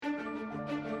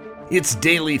It's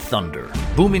Daily Thunder,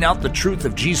 booming out the truth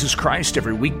of Jesus Christ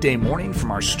every weekday morning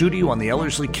from our studio on the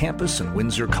Ellerslie campus in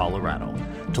Windsor, Colorado.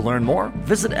 To learn more,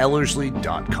 visit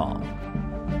Ellerslie.com.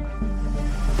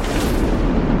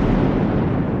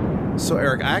 So,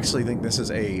 Eric, I actually think this is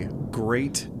a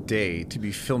great day to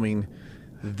be filming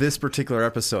this particular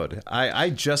episode. I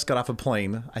just got off a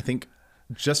plane, I think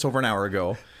just over an hour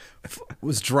ago,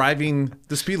 was driving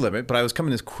the speed limit, but I was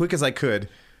coming as quick as I could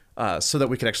so that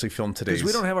we could actually film today's.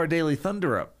 Because we don't have our Daily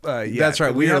Thunder up yet. That's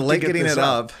right. We are late getting it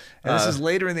up. And this is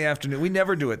later in the afternoon. We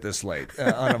never do it this late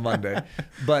on a Monday.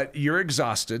 But you're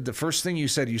exhausted. The first thing you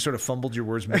said, you sort of fumbled your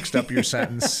words, mixed up your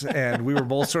sentence, and we were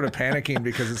both sort of panicking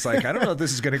because it's like, I don't know if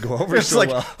this is going to go over it's so like,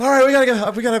 well. All right,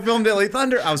 we gotta film Daily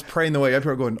Thunder. I was praying the way up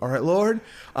here going, all right, Lord,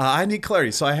 I need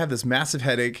clarity. So I have this massive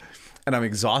headache, and I'm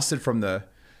exhausted from this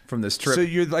trip. So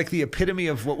you're like the epitome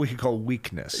of what we could call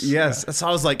weakness. Yes. Yeah. So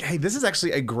I was like, hey, this is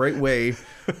actually a great way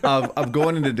of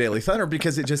going into Daily Thunder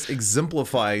because it just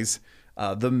exemplifies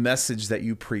the message that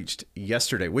you preached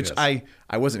yesterday, which yes.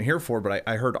 I wasn't here for, but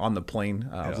I heard on the plane.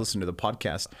 I was listening to the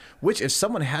podcast, which if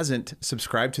someone hasn't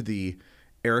subscribed to the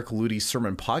Eric Ludy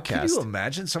Sermon Podcast. Can you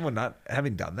imagine someone not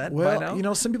having done that by now? You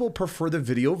know, some people prefer the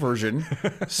video version.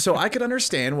 So I could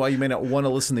understand why you may not want to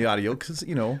listen to the audio because,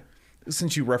 you know,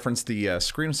 since you reference the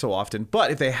screen so often.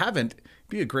 But if they haven't, it'd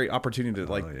be a great opportunity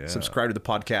to subscribe to the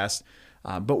podcast.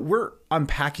 But we're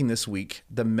unpacking this week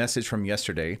the message from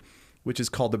yesterday, which is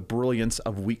called the brilliance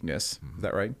of weakness. Is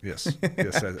that right? Yes.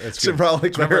 Yes, that's so good.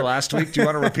 Probably remember last week? Do you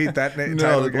want to repeat that?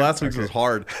 No, last week was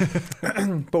hard.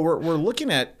 But we're looking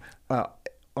at,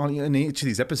 in each of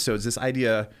these episodes, this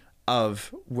idea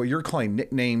of what you're calling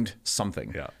nicknamed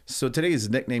something. Yeah. So today is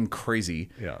nicknamed crazy.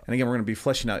 Yeah. And again, we're going to be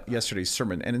fleshing out yesterday's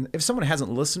sermon. And if someone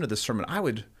hasn't listened to the sermon, I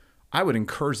would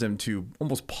encourage them to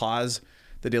almost pause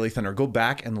the Daily Thunder, go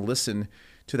back and listen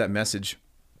to that message,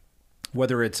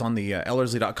 whether it's on the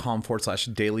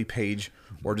ellerslie.com/daily page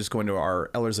or just going to our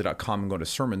ellerslie.com and go to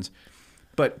sermons.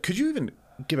 But could you even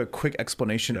give a quick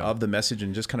explanation of the message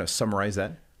and just kind of summarize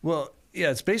that? Well, yeah,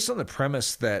 it's based on the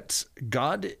premise that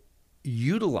God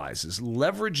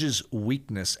leverages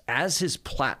weakness as his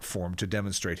platform to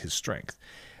demonstrate his strength.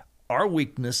 Our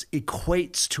weakness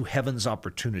equates to heaven's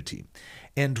opportunity.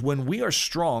 And when we are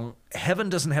strong, heaven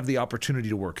doesn't have the opportunity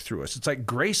to work through us. It's like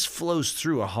grace flows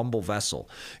through a humble vessel.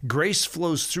 Grace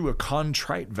flows through a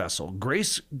contrite vessel.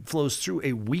 Grace flows through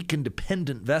a weak and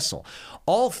dependent vessel.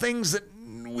 All things that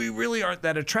we really aren't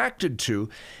that attracted to.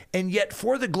 And yet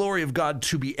for the glory of God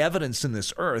to be evidenced in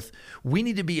this earth, we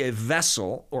need to be a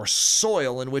vessel or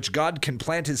soil in which God can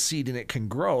plant his seed and it can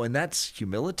grow. And that's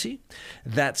humility.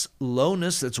 That's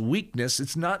lowness. That's weakness.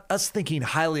 It's not us thinking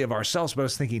highly of ourselves, but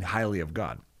us thinking highly of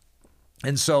God.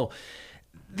 And so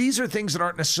these are things that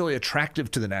aren't necessarily attractive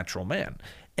to the natural man.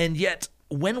 And yet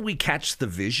when we catch the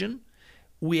vision,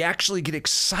 we actually get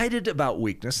excited about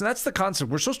weakness. And that's the concept.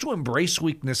 We're supposed to embrace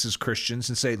weakness as Christians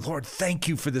and say, Lord, thank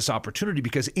you for this opportunity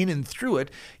because in and through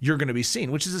it, you're going to be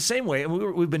seen, which is the same way. And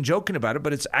we've been joking about it,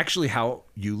 but it's actually how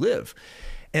you live.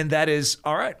 And that is,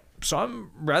 all right, so I'm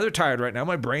rather tired right now.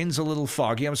 My brain's a little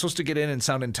foggy. I'm supposed to get in and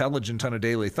sound intelligent on a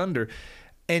Daily Thunder.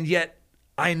 And yet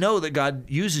I know that God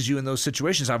uses you in those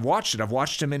situations. I've watched it. I've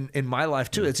watched him in my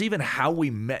life too. It's even how we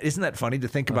met. Isn't that funny to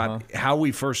think about how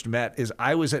we first met? Is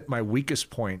I was at my weakest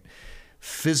point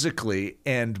physically,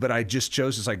 but I just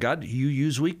chose, it's like, God, you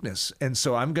use weakness. And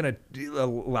so I'm going to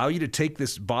allow you to take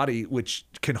this body, which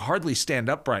can hardly stand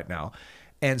up right now,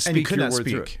 and speak your word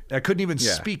through it. I couldn't even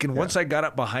speak. And once I got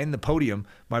up behind the podium,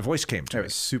 my voice came to me. It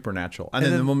was supernatural. And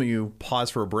then the moment you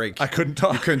paused for a break, I couldn't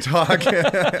talk. You couldn't talk.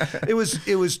 It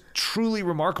was truly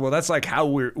remarkable. That's like how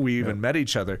we even met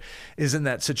each other, is in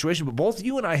that situation. But both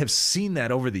you and I have seen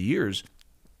that over the years,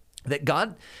 that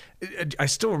God, I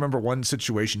still remember one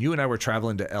situation. You and I were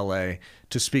traveling to LA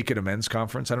to speak at a men's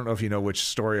conference. I don't know if you know which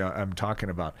story I'm talking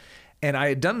about. And I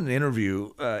had done an interview,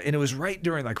 and it was right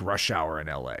during like rush hour in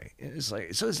LA. It's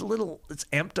like, so it's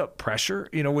amped up pressure,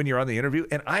 you know, when you're on the interview.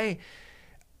 And I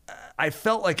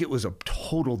felt like it was a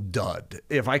total dud,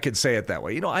 if I could say it that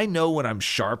way. You know, I know when I'm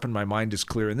sharp and my mind is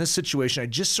clear. In this situation, I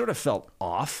just sort of felt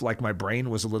off, like my brain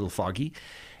was a little foggy.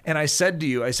 And I said to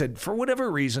you, for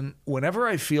whatever reason, whenever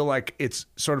I feel like it's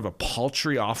sort of a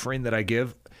paltry offering that I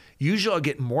give, usually I'll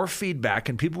get more feedback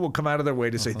and people will come out of their way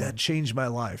to say, that changed my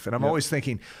life. And I'm always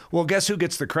thinking, well, guess who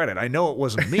gets the credit? I know it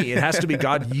wasn't me. It has to be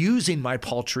God using my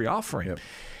paltry offering. Yep.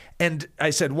 And I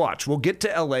said, watch, we'll get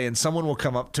to LA and someone will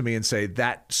come up to me and say,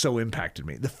 that so impacted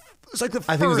me. It's like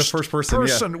I think it was the first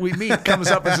person we meet comes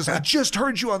up and says, I just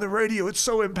heard you on the radio. It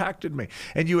so impacted me.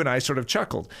 And you and I sort of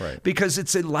chuckled. Right. Because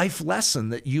it's a life lesson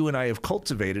that you and I have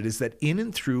cultivated, is that in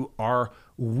and through our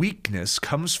weakness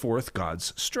comes forth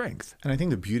God's strength. And I think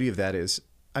the beauty of that is,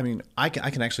 I mean, I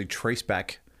can actually trace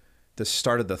back the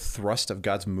start of the thrust of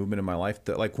God's movement in my life.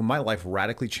 That, like, when my life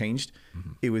radically changed,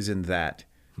 it was in that.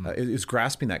 It was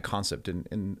grasping that concept.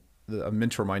 And a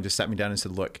mentor of mine just sat me down and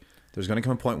said, look, there's going to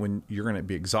come a point when you're going to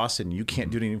be exhausted and you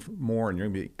can't do it anymore, and you're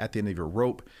going to be at the end of your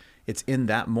rope. It's in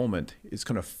that moment, it's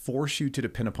going to force you to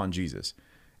depend upon Jesus.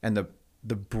 And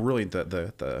the brilliant,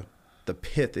 the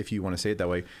pith, if you want to say it that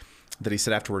way, that he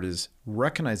said afterward is,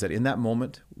 recognize that in that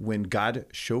moment when God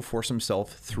show forth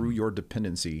himself through your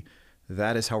dependency,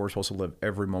 that is how we're supposed to live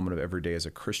every moment of every day as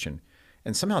a Christian.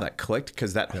 And somehow that clicked,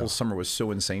 because that whole summer was so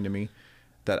insane to me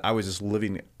that I was just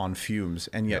living on fumes,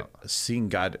 and yet seeing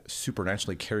God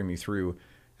supernaturally carry me through. And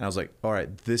I was like, all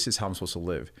right, this is how I'm supposed to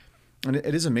live. And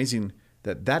it is amazing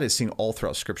that is seen all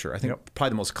throughout Scripture. I think probably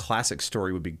the most classic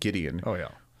story would be Gideon. Oh, yeah.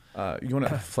 You want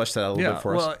to flesh that out a little bit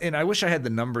for us? Well, and I wish I had the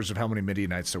numbers of how many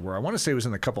Midianites there were. I want to say it was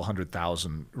in the couple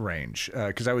 100,000 range,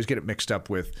 because I always get it mixed up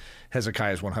with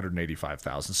Hezekiah's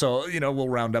 185,000. So, we'll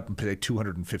round up and pay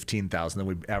 215,000, then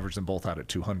we average them both out at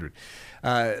 200.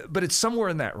 But it's somewhere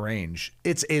in that range.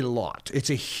 It's a lot. It's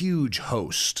a huge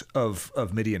host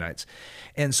of Midianites.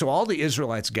 And so all the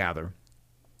Israelites gather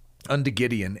unto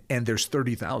Gideon, and there's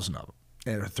 30,000 of them.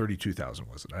 And 32,000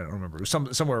 was it? I don't remember. It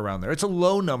was somewhere around there. It's a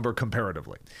low number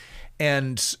comparatively.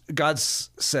 And God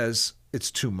says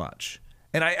it's too much.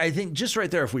 And I think just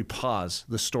right there, if we pause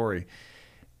the story,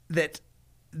 that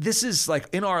this is like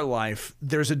in our life,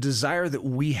 there's a desire that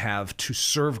we have to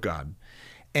serve God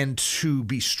and to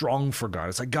be strong for God.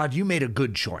 It's like, God, you made a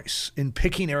good choice. In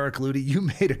picking Eric Ludy, you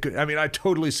made a good, I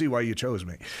totally see why you chose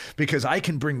me, because I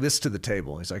can bring this to the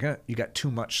table. He's like, you got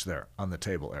too much there on the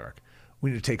table, Eric. We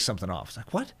need to take something off. It's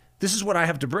like, what? This is what I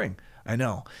have to bring. I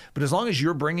know. But as long as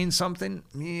you're bringing something,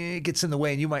 it gets in the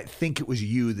way, and you might think it was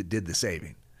you that did the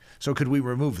saving. So could we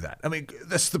remove that?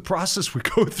 That's the process we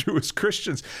go through as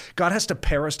Christians. God has to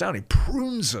pare us down. He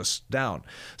prunes us down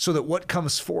so that what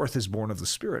comes forth is born of the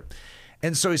Spirit.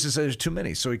 And so he says, there's too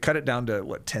many. So he cut it down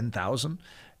to, 10,000?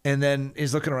 And then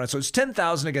he's looking around. So it's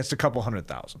 10,000 against a couple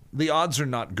 100,000. The odds are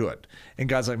not good. And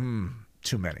God's like,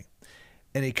 too many.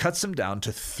 And he cuts them down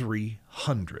to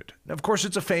 300. Now, of course,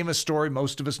 it's a famous story.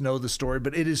 Most of us know the story,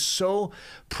 but it is so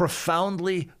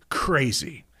profoundly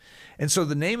crazy. And so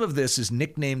the name of this is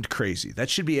nicknamed Crazy. That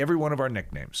should be every one of our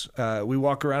nicknames. We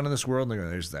walk around in this world and go,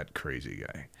 there's that crazy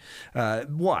guy.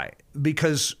 Why?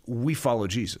 Because we follow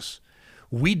Jesus.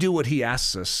 We do what he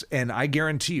asks us, and I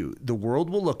guarantee you, the world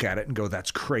will look at it and go,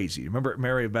 that's crazy. Remember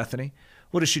Mary of Bethany?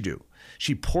 What does she do?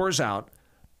 She pours out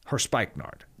her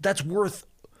spikenard. That's worth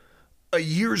a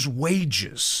year's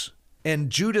wages. And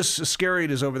Judas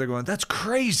Iscariot is over there going, that's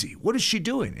crazy. What is she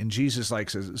doing? And Jesus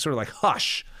says, sort of like,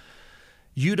 hush,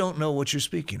 you don't know what you're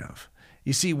speaking of.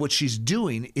 You see, what she's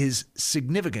doing is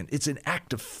significant. It's an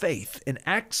act of faith. And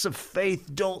acts of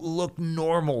faith don't look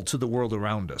normal to the world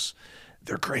around us.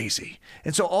 They're crazy.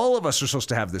 And so all of us are supposed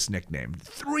to have this nickname.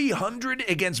 300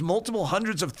 against multiple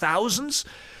hundreds of thousands?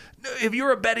 If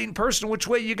you're a betting person, which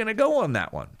way are you going to go on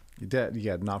that one?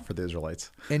 Yeah, not for the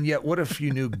Israelites. And yet, what if you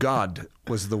knew God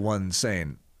was the one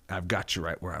saying, I've got you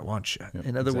right where I want you?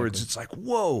 In other words, it's like,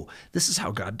 whoa, this is how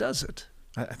God does it.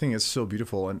 I think it's so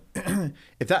beautiful. And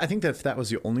I think that if that was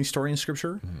the only story in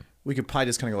Scripture, we could probably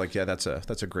just kind of go like, yeah, that's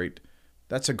a great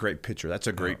picture. That's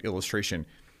a great illustration.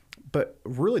 But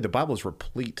really, the Bible is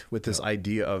replete with this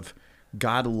idea of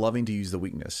God loving to use the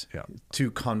weakness to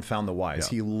confound the wise.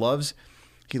 He loves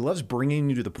bringing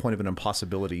you to the point of an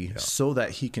impossibility so that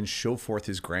he can show forth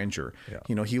his grandeur.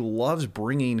 He loves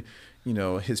bringing,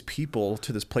 his people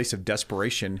to this place of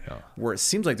desperation where it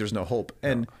seems like there's no hope.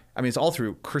 And it's all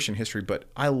through Christian history, but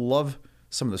I love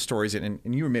some of the stories. And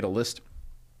you made a list,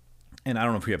 and I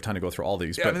don't know if we have time to go through all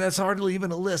these. But that's hardly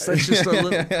even a list. That's just a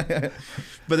little.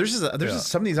 But there's just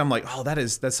some of these I'm like, oh,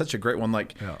 that's such a great one.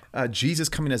 Like Jesus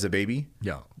coming as a baby.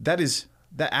 Yeah.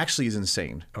 That actually is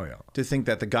insane. Oh, yeah. To think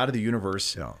that the God of the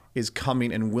universe is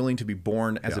coming and willing to be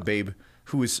born as a babe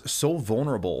who is so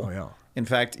vulnerable. Oh, yeah. In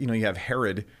fact, you have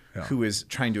Herod who is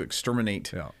trying to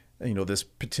exterminate, this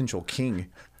potential king.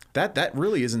 That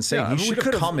really is insane. Yeah,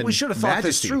 we should have thought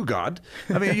this through, God.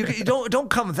 You don't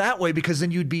come that way, because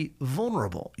then you'd be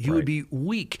vulnerable. You would be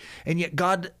weak. And yet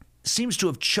God seems to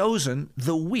have chosen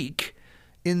the weak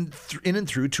in and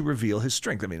through to reveal his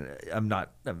strength.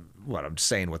 I'm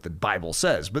saying what the Bible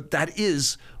says, but that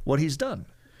is what he's done.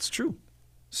 It's true.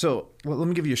 So let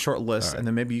me give you a short list, and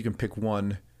then maybe you can pick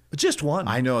one. Just one.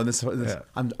 I know, and this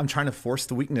I'm trying to force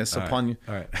the weakness upon you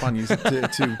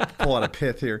to pull out a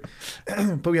pith here.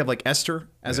 But we have like Esther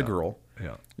as a girl,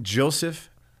 Joseph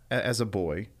as a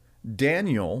boy,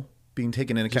 Daniel being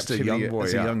taken into captivity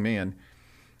as a young man,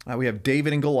 We have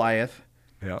David and Goliath.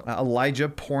 Yeah. Elijah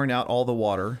pouring out all the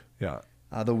water. Yeah.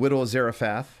 The widow of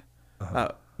Zarephath.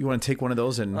 You want to take one of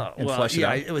those and flesh it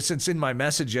out? It was, since in my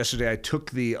message yesterday I took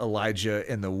the Elijah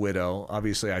and the widow.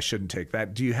 Obviously, I shouldn't take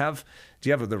that. Do you have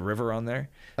the river on there?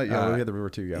 Yeah, we have the river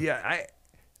too. Yeah. Yeah.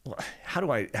 How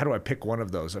do I pick one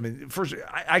of those? I mean, first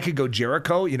I could go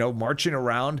Jericho, marching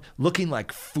around looking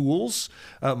like fools,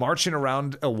 marching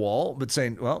around a wall, but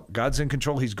saying, well, God's in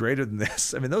control. He's greater than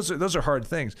this. I mean, those are hard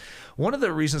things. One of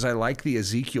the reasons I like the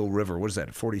Ezekiel River, what is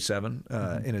that, 47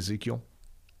 in Ezekiel,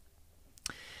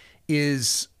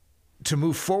 is to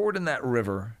move forward in that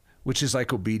river, which is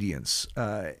like obedience.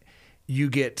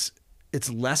 It's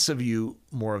less of you,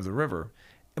 more of the river,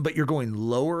 but you're going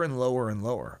lower and lower and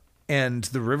lower. And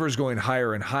the river's going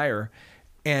higher and higher.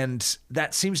 And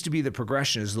that seems to be the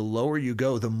progression, is the lower you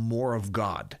go, the more of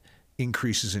God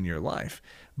increases in your life.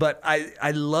 But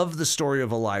I love the story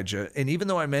of Elijah. And even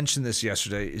though I mentioned this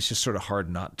yesterday, it's just sort of hard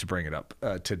not to bring it up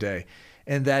today.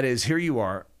 And that is, here you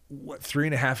are,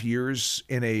 3.5 years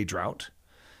in a drought?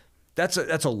 That's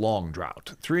a long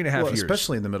drought. 3.5 years.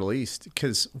 Especially in the Middle East,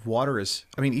 because water is,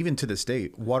 even to this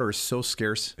day, water is so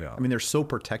scarce. Yeah. They're so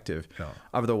protective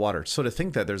of the water. So to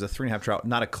think that there's a 3.5 drought,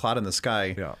 not a cloud in the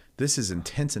sky, this is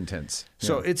intense.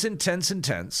 So it's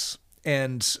intense.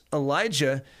 And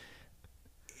Elijah,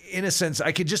 in a sense,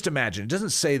 I could just imagine, it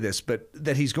doesn't say this, but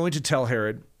that he's going to tell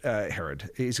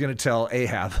he's going to tell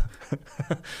Ahab,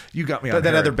 you got me on that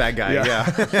Herod. other bad guy,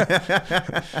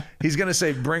 yeah. He's going to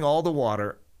say, bring all the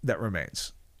water that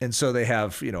remains. And so they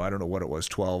have, I don't know what it was,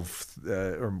 12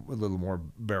 or a little more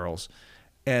barrels.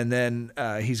 And then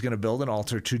he's going to build an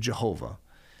altar to Jehovah.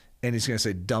 And he's going to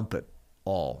say, dump it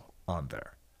all on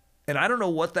there. And I don't know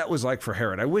what that was like for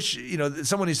Herod. I wish,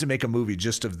 someone needs to make a movie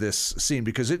just of this scene,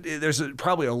 because there's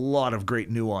probably a lot of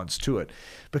great nuance to it.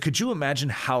 But could you imagine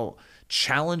how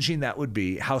challenging that would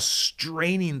be, how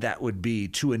straining that would be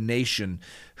to a nation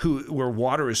where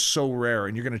water is so rare,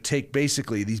 and you're going to take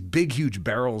basically these big, huge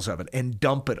barrels of it and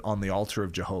dump it on the altar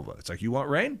of Jehovah. It's like, you want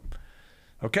rain?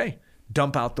 Okay,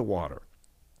 dump out the water.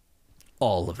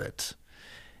 All of it.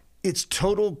 It's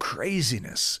total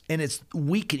craziness, and it's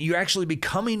weak. You're actually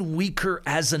becoming weaker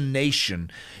as a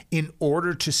nation in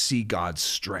order to see God's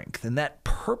strength. And that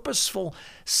purposeful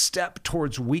step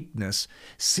towards weakness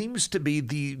seems to be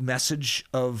the message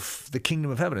of the kingdom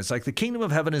of heaven. It's like the kingdom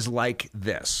of heaven is like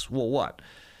this. Well, what?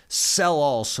 Sell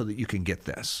all so that you can get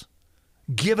this.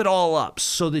 Give it all up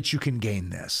so that you can gain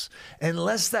this.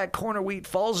 Unless that corn of wheat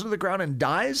falls into the ground and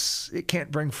dies, it can't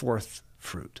bring forth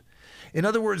fruit. In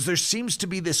other words, there seems to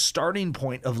be this starting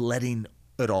point of letting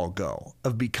it all go,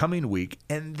 of becoming weak,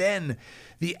 and then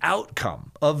the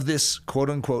outcome of this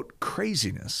quote-unquote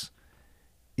craziness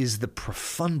is the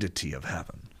profundity of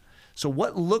heaven. So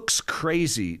what looks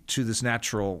crazy to this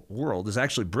natural world is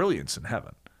actually brilliance in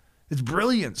heaven. It's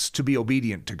brilliance to be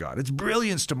obedient to God. It's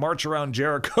brilliance to march around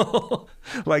Jericho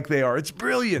like they are. It's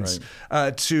brilliance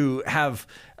to have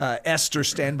Esther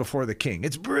stand before the king.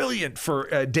 It's brilliant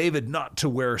for David not to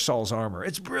wear Saul's armor.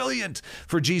 It's brilliant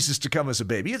for Jesus to come as a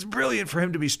baby. It's brilliant for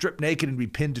him to be stripped naked and be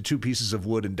pinned to 2 pieces of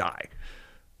wood and die.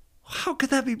 How could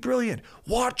that be brilliant?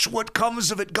 Watch what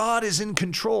comes of it. God is in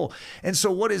control. And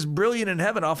so what is brilliant in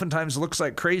heaven oftentimes looks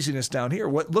like craziness down here.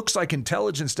 What looks like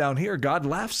intelligence down here, God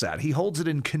laughs at. He holds it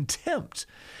in contempt.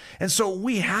 And so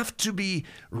we have to be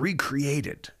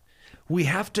recreated. We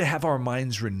have to have our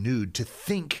minds renewed to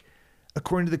think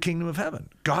according to the kingdom of heaven.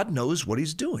 God knows what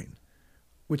he's doing.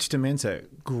 Which demands a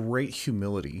great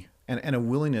humility and a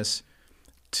willingness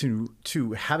to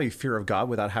have a fear of God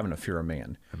without having a fear of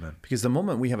man. Amen. Because the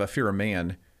moment we have a fear of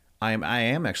man, I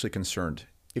am actually concerned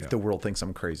if the world thinks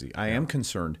I'm crazy. I am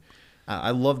concerned.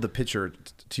 I love the picture,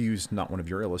 to use not one of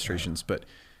your illustrations, but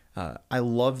I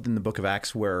loved in the book of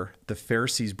Acts where the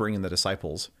Pharisees bring in the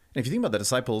disciples. And if you think about the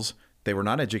disciples, they were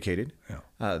not educated.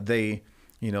 Yeah. They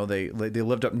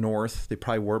lived up north. They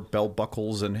probably wore belt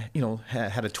buckles and,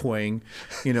 had a twang,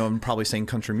 and probably sang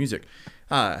country music.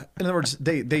 In other words,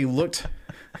 they looked.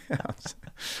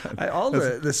 All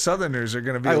the Southerners are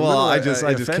going to be. I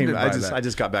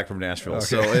just got back from Nashville, okay.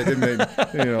 So it made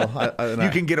you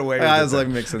can get away with it. I was like,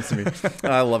 it makes sense to me.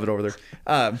 I love it over there.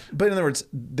 But in other words,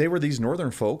 they were these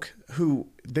northern folk who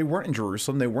they weren't in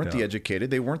Jerusalem. They weren't the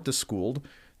educated. They weren't the schooled.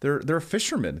 They're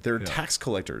fishermen. They're tax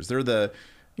collectors. They're the.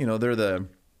 In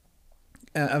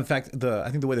fact, I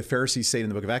think the way the Pharisees say it in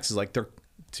the book of Acts is like,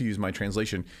 to use my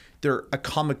translation, they're a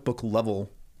comic book level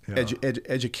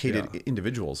educated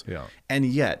individuals. Yeah. And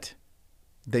yet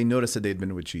they noticed that they'd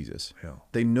been with Jesus. Yeah.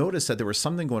 They noticed that there was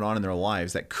something going on in their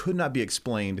lives that could not be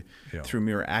explained through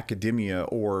mere academia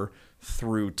or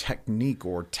through technique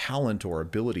or talent or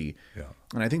ability. Yeah.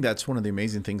 And I think that's one of the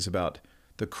amazing things about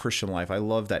the Christian life. I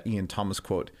love that Ian Thomas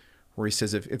quote where he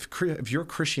says, if your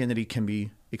Christianity can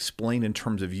be explained in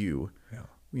terms of you,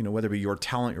 whether it be your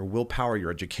talent, your willpower,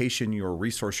 your education, your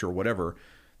resource, your whatever,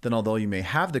 then although you may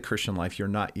have the Christian life, you're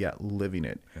not yet living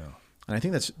it. Yeah. And I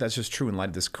think that's just true in light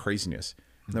of this craziness.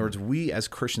 In other words, we as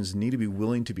Christians need to be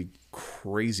willing to be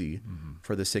crazy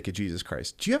for the sake of Jesus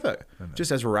Christ. Do you have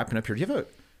just as we're wrapping up here, do you have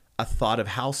a thought of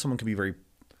how someone can be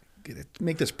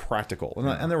make this practical? In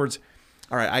other words,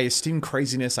 all right, I esteem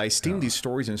craziness. I esteem these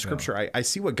stories in Scripture. I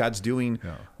see what God's doing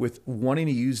with wanting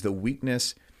to use the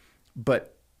weakness.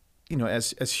 But,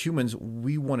 as humans,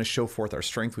 we want to show forth our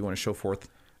strength. We want to show forth,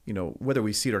 whether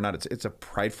we see it or not, it's a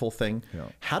prideful thing. Yeah.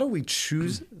 How do we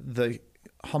choose the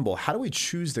humble? How do we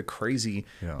choose the crazy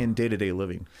in day-to-day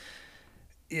living?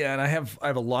 Yeah, and I have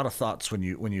a lot of thoughts when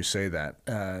you say that,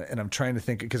 and I'm trying to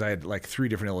think because I had like 3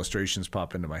 different illustrations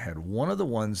pop into my head. One of the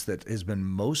ones that has been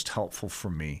most helpful for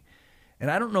me, and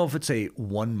I don't know if it's a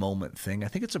one moment thing. I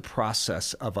think it's a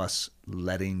process of us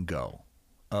letting go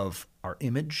of our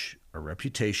image, our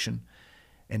reputation,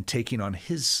 and taking on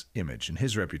His image and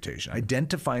His reputation,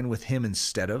 identifying with Him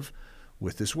instead of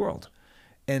with this world.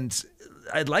 And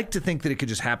I'd like to think that it could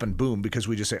just happen, boom, because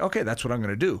we just say, okay, that's what I'm going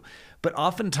to do. But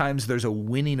oftentimes there's a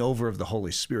winning over of the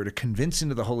Holy Spirit, a convincing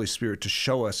of the Holy Spirit to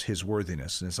show us His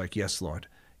worthiness. And it's like, yes, Lord,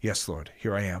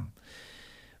 here I am.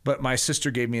 But my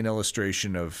sister gave me an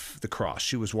illustration of the cross.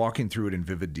 She was walking through it in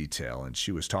vivid detail, and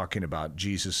she was talking about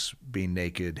Jesus being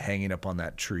naked, hanging up on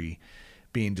that tree,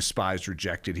 being despised,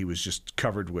 rejected. He was just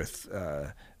covered with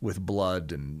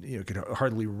blood and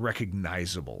hardly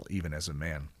recognizable even as a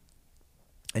man.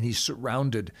 And he's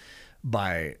surrounded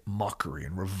by mockery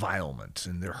and revilement,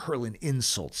 and they're hurling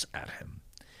insults at him.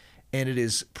 And it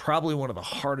is probably one of the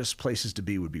hardest places to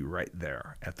be would be right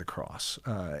there at the cross.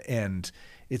 And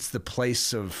it's the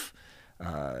place of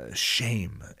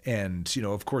shame. And,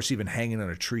 of course, even hanging on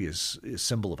a tree is a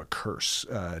symbol of a curse.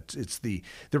 It's the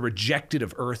rejected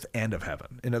of earth and of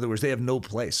heaven. In other words, they have no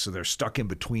place, so they're stuck in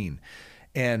between.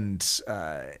 And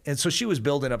so she was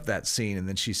building up that scene, and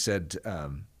then she said,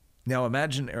 now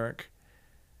imagine, Eric,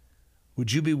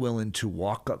 would you be willing to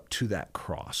walk up to that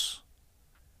cross,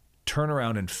 turn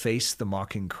around and face the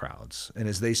mocking crowds? And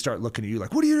as they start looking at you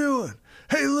like, what are you doing?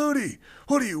 Hey, Ludy,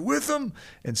 what are you, with them?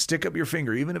 And stick up your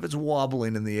finger, even if it's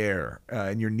wobbling in the air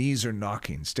and your knees are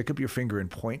knocking, stick up your finger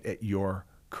and point at your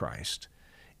Christ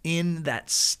in that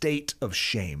state of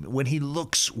shame when He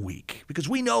looks weak, because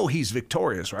we know He's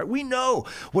victorious, right? We know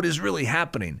what is really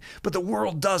happening, but the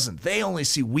world doesn't. They only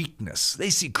see weakness. They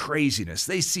see craziness.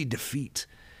 They see defeat,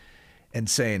 and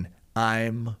saying,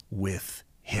 I'm with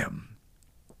Him.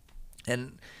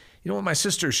 And when my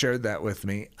sister shared that with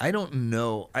me, I don't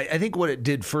know. I think what it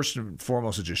did first and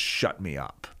foremost is just shut me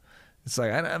up. It's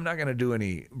like, I'm not going to do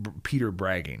any Peter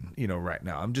bragging, right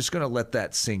now. I'm just going to let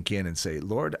that sink in and say,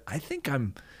 Lord, I think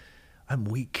I'm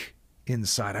weak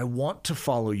inside. I want to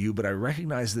follow You, but I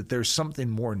recognize that there's something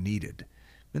more needed.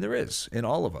 And there is in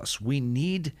all of us. We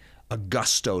need a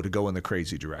gusto to go in the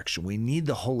crazy direction. We need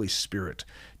the Holy Spirit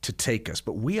to take us,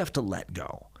 but we have to let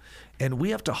go. And we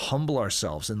have to humble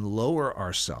ourselves and lower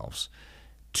ourselves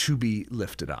to be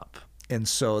lifted up. And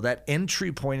so that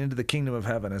entry point into the kingdom of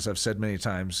heaven, as I've said many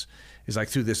times, is like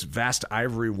through this vast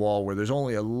ivory wall where there's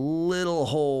only a little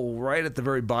hole right at the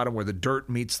very bottom where the dirt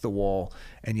meets the wall,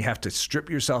 and you have to strip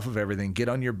yourself of everything, get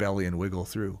on your belly and wiggle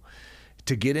through.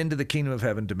 To get into the kingdom of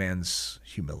heaven demands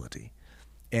humility.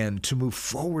 And to move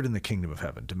forward in the kingdom of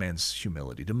heaven demands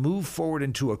humility. To move forward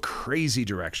into a crazy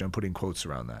direction, I'm putting quotes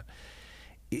around that,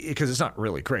 because it's not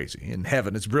really crazy. In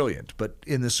heaven, it's brilliant. But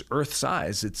in this earth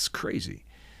size, it's crazy.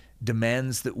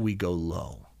 Demands that we go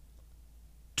low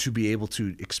to be able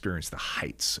to experience the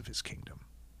heights of His kingdom.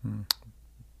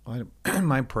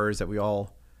 My prayer is that we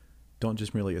all don't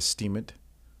just merely esteem it,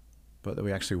 but that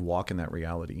we actually walk in that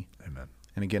reality. Amen.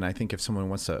 And again, I think if someone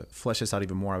wants to flesh this out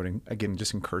even more, I would, again,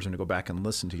 just encourage them to go back and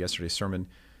listen to yesterday's sermon,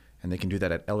 and they can do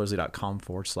that at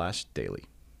ellerslie.com/daily.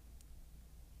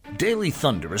 Daily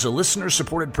Thunder is a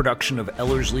listener-supported production of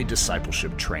Ellerslie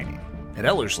Discipleship Training. At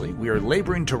Ellerslie, we are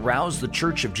laboring to rouse the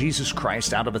Church of Jesus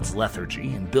Christ out of its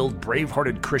lethargy and build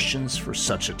brave-hearted Christians for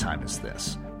such a time as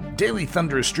this. Daily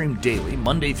Thunder is streamed daily,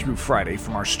 Monday through Friday,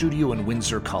 from our studio in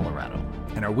Windsor, Colorado.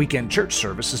 And our weekend church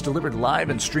service is delivered live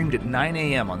and streamed at 9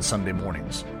 a.m. on Sunday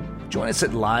mornings. Join us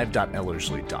at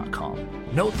live.ellerslie.com.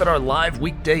 Note that our live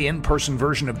weekday in-person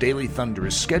version of Daily Thunder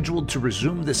is scheduled to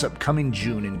resume this upcoming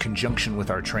June in conjunction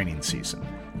with our training season.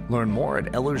 Learn more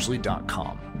at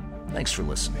ellerslie.com. Thanks for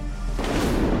listening.